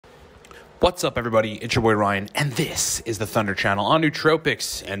What's up, everybody? It's your boy Ryan, and this is the Thunder Channel on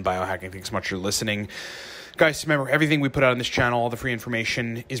nootropics and biohacking. Thanks so much for listening. Guys, remember, everything we put out on this channel, all the free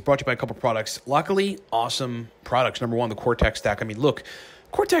information, is brought to you by a couple products. Luckily, awesome products. Number one, the Cortex Stack. I mean, look,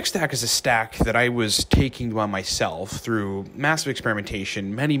 Cortex Stack is a stack that I was taking by myself through massive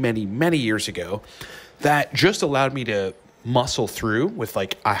experimentation many years ago that just allowed me to muscle through with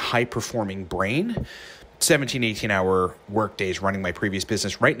like a high-performing brain. 17, 18-hour work days running my previous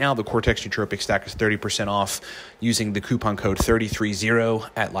business. Right now, the Cortex Nootropics Stack is 30% off using the coupon code 330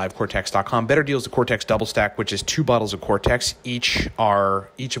 at livecortex.com. Better deals, the Cortex Double Stack, which is 2 bottles of Cortex, each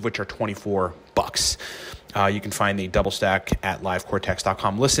of which are $24. You can find the Double Stack at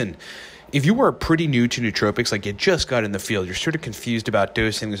livecortex.com. Listen, if you are pretty new to nootropics, like you just got in the field, you're sort of confused about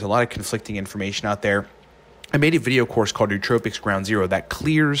dosing, there's a lot of conflicting information out there, I made a video course called Nootropics Ground Zero that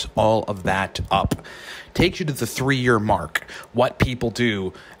clears all of that up. Takes you to the 3-year mark, what people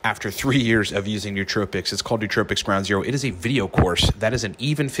do after 3 years of using nootropics. It's called Nootropics Ground Zero. It is a video course that is an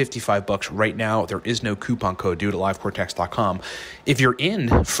even $55 right now. There is no coupon code due to livecortex.com. If you're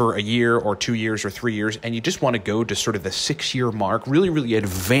in for a year or 2 years or 3 years and you just want to go to sort of the 6-year mark, really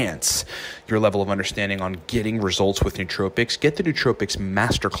advance your level of understanding on getting results with nootropics, get the Nootropics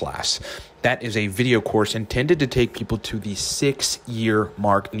Masterclass. That is a video course intended to take people to the 6-year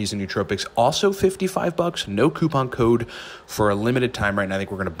mark in using nootropics. Also $55, no coupon code for a limited time right now. I think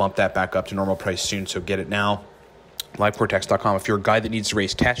we're going to bump that back up to normal price soon, so get it now. LiveCortex.com. If you're a guy that needs to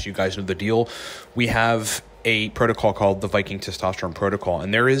raise tests, you guys know the deal. We have a protocol called the Viking Testosterone Protocol,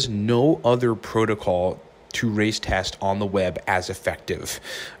 and there is no other protocol to raise test on the web as effective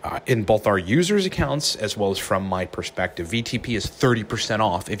in both our users' accounts as well as from my perspective. VTP is 30%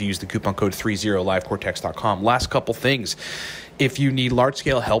 off if you use the coupon code 30livecortex.com. Last couple things. If you need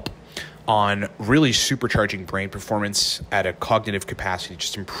large-scale help on really supercharging brain performance at a cognitive capacity,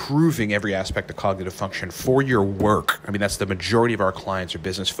 just improving every aspect of cognitive function for your work. I mean, that's the majority of our clients or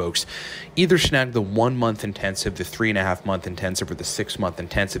business folks. Either snag the 1-month intensive, the 3.5-month intensive, or the 6-month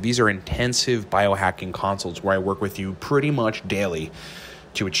intensive. These are intensive biohacking consults where I work with you pretty much daily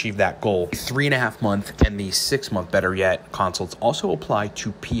to achieve that goal. 3.5-month and the 6-month, better yet, consults also apply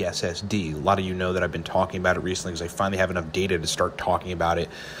to PSSD. A lot of you know that I've been talking about it recently because I finally have enough data to start talking about it,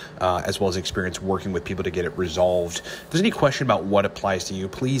 as well as experience working with people to get it resolved. If there's any question about what applies to you,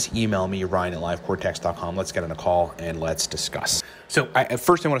 please email me, Ryan at livecortex.com. Let's get on a call and let's discuss. So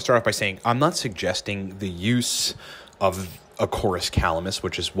first I want to start off by saying I'm not suggesting the use of Acorus Calamus,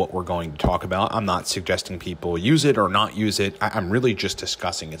 which is what we're going to talk about. I'm not suggesting people use it or not use it. I'm really just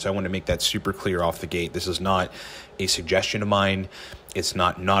discussing it. So I want to make that super clear off the gate. This is not a suggestion of mine. It's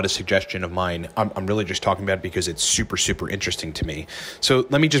not a suggestion of mine. I'm really just talking about it because it's super interesting to me. So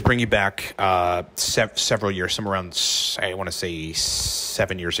let me just bring you back several years, somewhere around, I want to say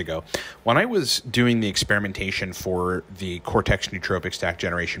 7 years ago, when I was doing the experimentation for the Cortex Nootropic Stack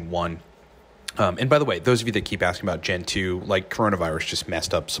Generation 1. And by the way, those of you that keep asking about Gen 2, like coronavirus just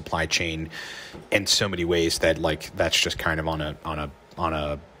messed up supply chain in so many ways that like that's just kind of on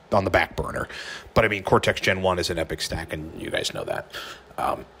the back burner. But I mean, Cortex Gen 1 is an epic stack, and you guys know that.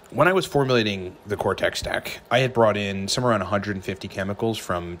 When I was formulating the Cortex stack, I had brought in somewhere around 150 chemicals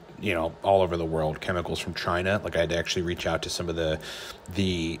from, all over the world, chemicals from China. Like I had to actually reach out to some of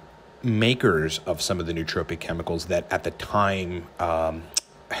the makers of some of the nootropic chemicals that at the time,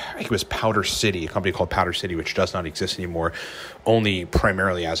 I think it was Powder City, a company called Powder City, which does not exist anymore, only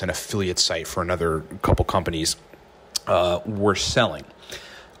primarily as an affiliate site for another couple companies, were selling.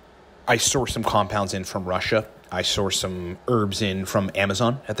 I sourced some compounds in from Russia. I sourced some herbs in from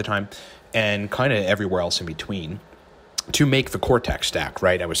Amazon at the time, and kind of everywhere else in between to make the Cortex stack,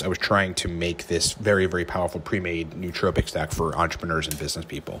 right? I was trying to make this very powerful pre-made nootropic stack for entrepreneurs and business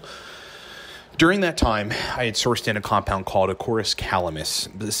people. During that time, I had sourced in a compound called Acorus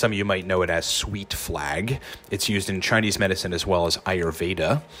Calamus. Some of you might know it as sweet flag. It's used in Chinese medicine as well as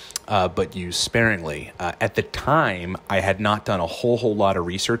Ayurveda, but used sparingly. At the time, I had not done a whole lot of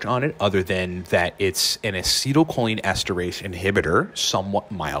research on it other than that it's an acetylcholine esterase inhibitor, somewhat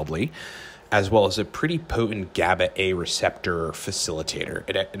mildly, as well as a pretty potent GABA-A receptor facilitator.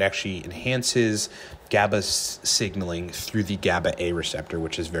 It actually enhances GABA signaling through the GABA-A receptor,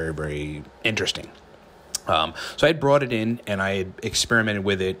 which is very interesting. So I had brought it in and I had experimented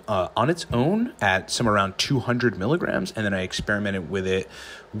with it on its own at somewhere around 200 milligrams. And then I experimented with it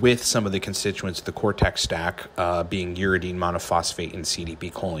with some of the constituents of the Cortex stack, being uridine monophosphate and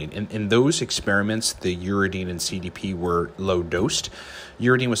CDP choline. In those experiments, the uridine and CDP were low dosed.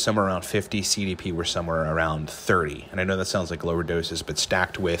 Uridine was somewhere around 50, CDP were somewhere around 30. And I know that sounds like lower doses, but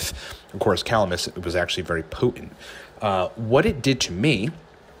stacked with, of course, Calamus, it was actually very potent. What it did to me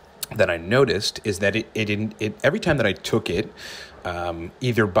that I noticed is that it every time that I took it,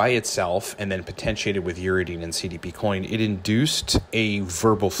 either by itself and then potentiated with uridine and CDP choline, it induced a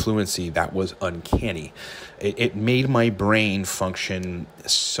verbal fluency that was uncanny. It made my brain function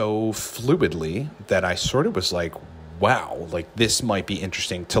so fluidly that I sort of was like, wow, like this might be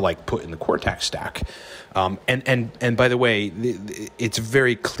interesting to like put in the Cortex stack. And by the way, it's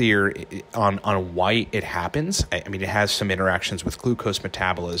very clear on why it happens. I mean, it has some interactions with glucose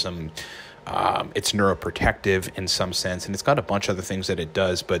metabolism. It's neuroprotective in some sense, and it's got a bunch of other things that it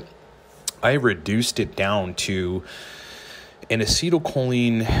does, but I reduced it down to an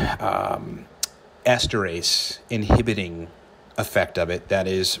acetylcholine esterase inhibiting effect of it that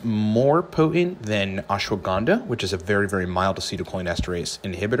is more potent than ashwagandha, which is a very, very mild acetylcholine esterase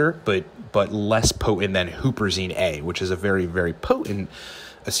inhibitor, but less potent than huperzine A, which is a very, very potent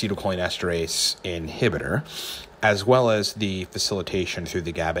acetylcholine esterase inhibitor, as well as the facilitation through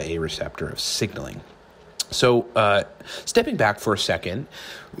the GABA A receptor of signaling. So stepping back for a second,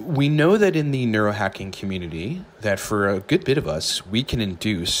 we know that in the neurohacking community that for a good bit of us, we can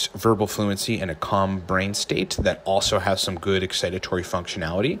induce verbal fluency and a calm brain state that also has some good excitatory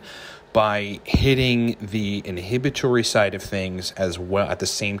functionality by hitting the inhibitory side of things as well, at the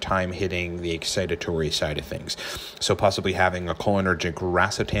same time hitting the excitatory side of things. So possibly having a cholinergic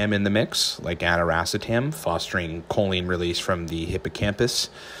racetam in the mix, like aniracetam, fostering choline release from the hippocampus,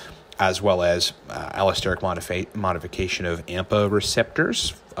 as well as allosteric modification of AMPA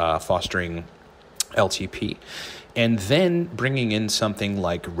receptors, fostering LTP. And then bringing in something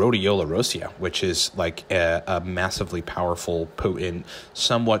like rhodiola rosea, which is like a massively powerful, potent,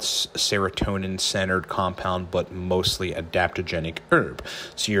 somewhat serotonin-centered compound, but mostly adaptogenic herb.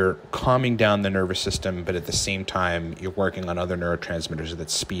 So you're calming down the nervous system, but at the same time, you're working on other neurotransmitters that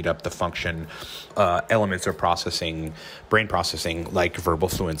speed up the function, elements of processing, brain processing, like verbal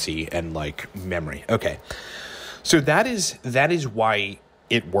fluency and like memory. Okay, so that is why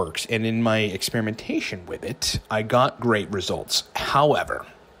it works. And in my experimentation with it, I got great results. However,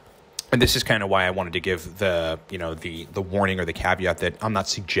 and this is kind of why I wanted to give the warning or the caveat that I'm not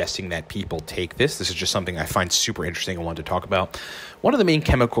suggesting that people take this. This is just something I find super interesting and wanted to talk about. One of the main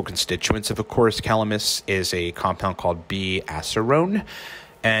chemical constituents of Acorus calamus is a compound called B-acerone.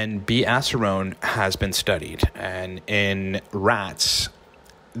 And B-acerone has been studied. And in rats,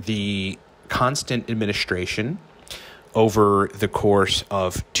 the constant administration over the course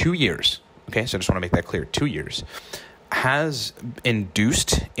of 2 years, okay, so I just want to make that clear, 2 years, has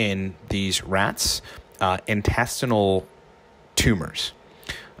induced in these rats intestinal tumors,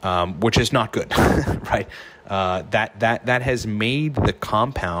 which is not good, right? That has made the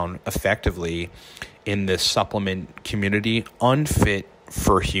compound effectively in the supplement community unfit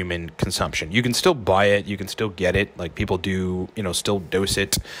for human consumption. You can still buy it, you can still get it, like people do, still dose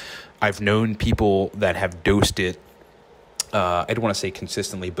it. I've known people that have dosed it, I don't want to say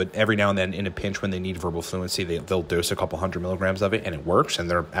consistently, but every now and then in a pinch when they need verbal fluency, they'll dose a couple 100 milligrams of it and it works and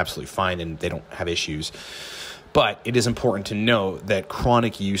they're absolutely fine and they don't have issues. But it is important to know that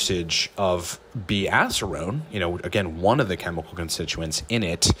chronic usage of B-acerone, again, one of the chemical constituents in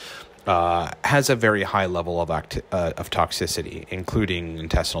it, has a very high level of toxicity, including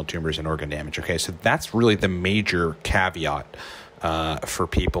intestinal tumors and organ damage. Okay, so that's really the major caveat for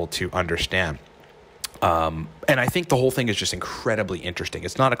people to understand. And I think the whole thing is just incredibly interesting.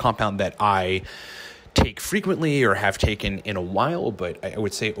 It's not a compound that I take frequently or have taken in a while, but I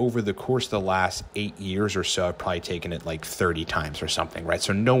would say over the course of the last 8 years or so, I've probably taken it like 30 times or something, right?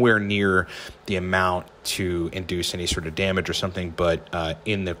 So nowhere near the amount to induce any sort of damage or something, but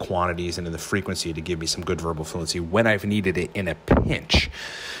in the quantities and in the frequency to give me some good verbal fluency when I've needed it in a pinch,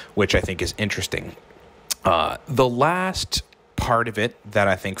 which I think is interesting. The last part of it that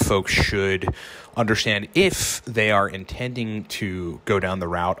I think folks should understand if they are intending to go down the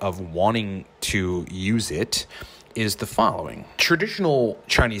route of wanting to use it is the following. Traditional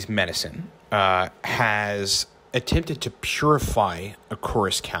Chinese medicine has attempted to purify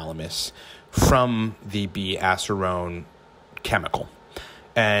Acorus calamus from the B-acerone chemical.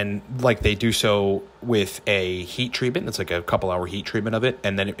 And like they do so with a heat treatment. It's like a couple hour heat treatment of it.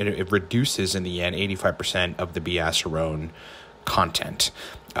 And then it reduces in the end 85% of the B-acerone content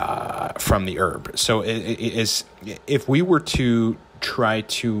from the herb. So it is, if we were to try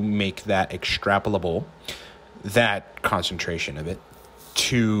to make that extrapolable, that concentration of it,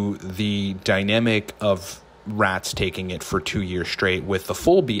 to the dynamic of rats taking it for 2 years straight with the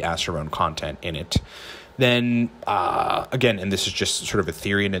full B-acerone content in it, then again, and this is just sort of a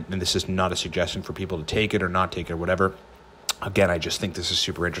theory, and this is not a suggestion for people to take it or not take it or whatever. Again, I just think this is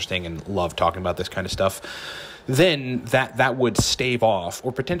super interesting and love talking about this kind of stuff. then that would stave off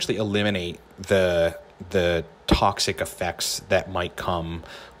or potentially eliminate the toxic effects that might come,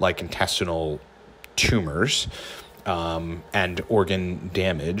 like intestinal tumors and organ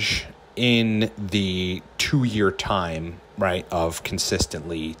damage in the 2-year time, right, of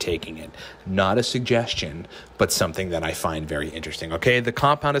consistently taking it. Not a suggestion, but something that I find very interesting. Okay, the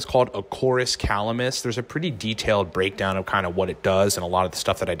compound is called Acorus Calamus. There's a pretty detailed breakdown of kind of what it does and a lot of the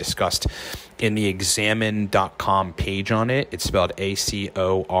stuff that I discussed in the examine.com page on it. It's spelled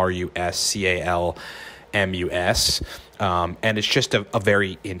ACORUSCALMUS. And it's just a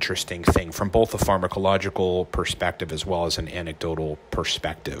very interesting thing from both a pharmacological perspective as well as an anecdotal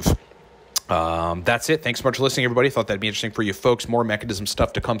perspective. That's it. Thanks so much for listening, everybody. Thought that'd be interesting for you folks. More mechanism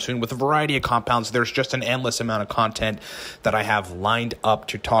stuff to come soon with a variety of compounds. There's just an endless amount of content that I have lined up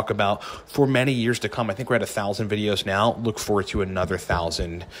to talk about for many years to come. I think we're at 1,000 videos now. Look forward to another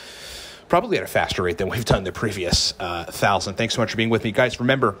 1,000, probably at a faster rate than we've done the previous 1,000. Thanks so much for being with me. Guys,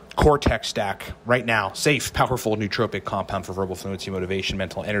 remember, Cortex Stack right now. Safe, powerful, nootropic compound for verbal fluency, motivation,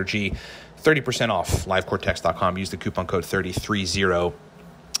 mental energy. 30% off, livecortex.com. Use the coupon code 3030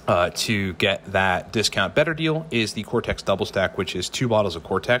 to get that discount. Better deal is the Cortex Double Stack, which is 2 bottles of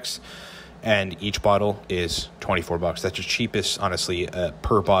Cortex, and each bottle is $24. That's the cheapest, honestly,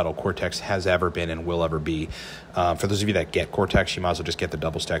 per bottle Cortex has ever been and will ever be. For those of you that get Cortex, you might as well just get the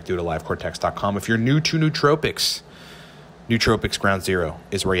Double Stack. Do it at livecortex.com. If you're new to nootropics, Nootropics Ground Zero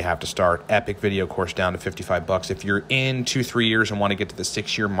is where you have to start. Epic video course down to $55. If you're in 2-3 years and want to get to the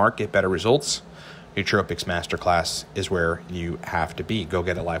 6-year mark, get better results, Nootropics Masterclass is where you have to be. Go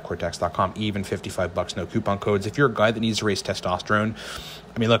get it at livecortex.com. Even $55, no coupon codes. If you're a guy that needs to raise testosterone,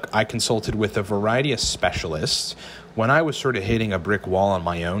 I mean, look, I consulted with a variety of specialists when I was sort of hitting a brick wall on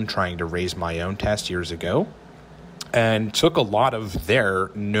my own, trying to raise my own test years ago, and took a lot of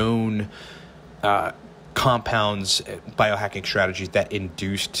their known compounds, biohacking strategies that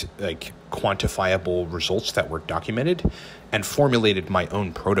induced like quantifiable results that were documented, and formulated my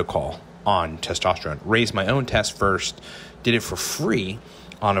own protocol on testosterone. Raised my own test first, did it for free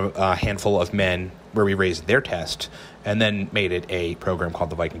on a handful of men where we raised their test, and then made it a program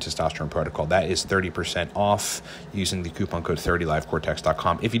called the Viking Testosterone Protocol. That is 30% off using the coupon code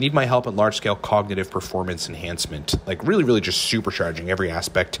 30livecortex.com. If you need my help at large-scale cognitive performance enhancement, like really just supercharging every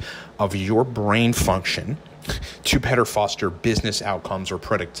aspect of your brain function to better foster business outcomes or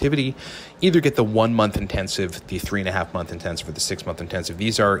productivity, either get the 1-month intensive, the 3.5-month intensive, or the 6-month intensive.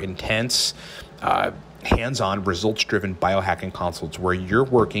 These are intense, hands-on, results-driven biohacking consults where you're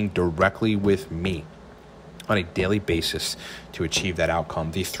working directly with me on a daily basis to achieve that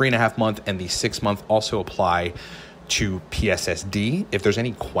outcome. The 3.5-month and the 6-month also apply to PSSD. If there's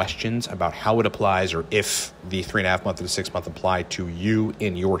any questions about how it applies, or if the 3.5-month and the 6-month apply to you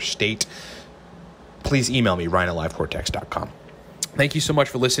in your state, please email me, ryan@livecortex.com. Thank you so much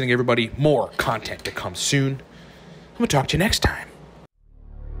for listening, everybody. More content to come soon. I'm going to talk to you next time.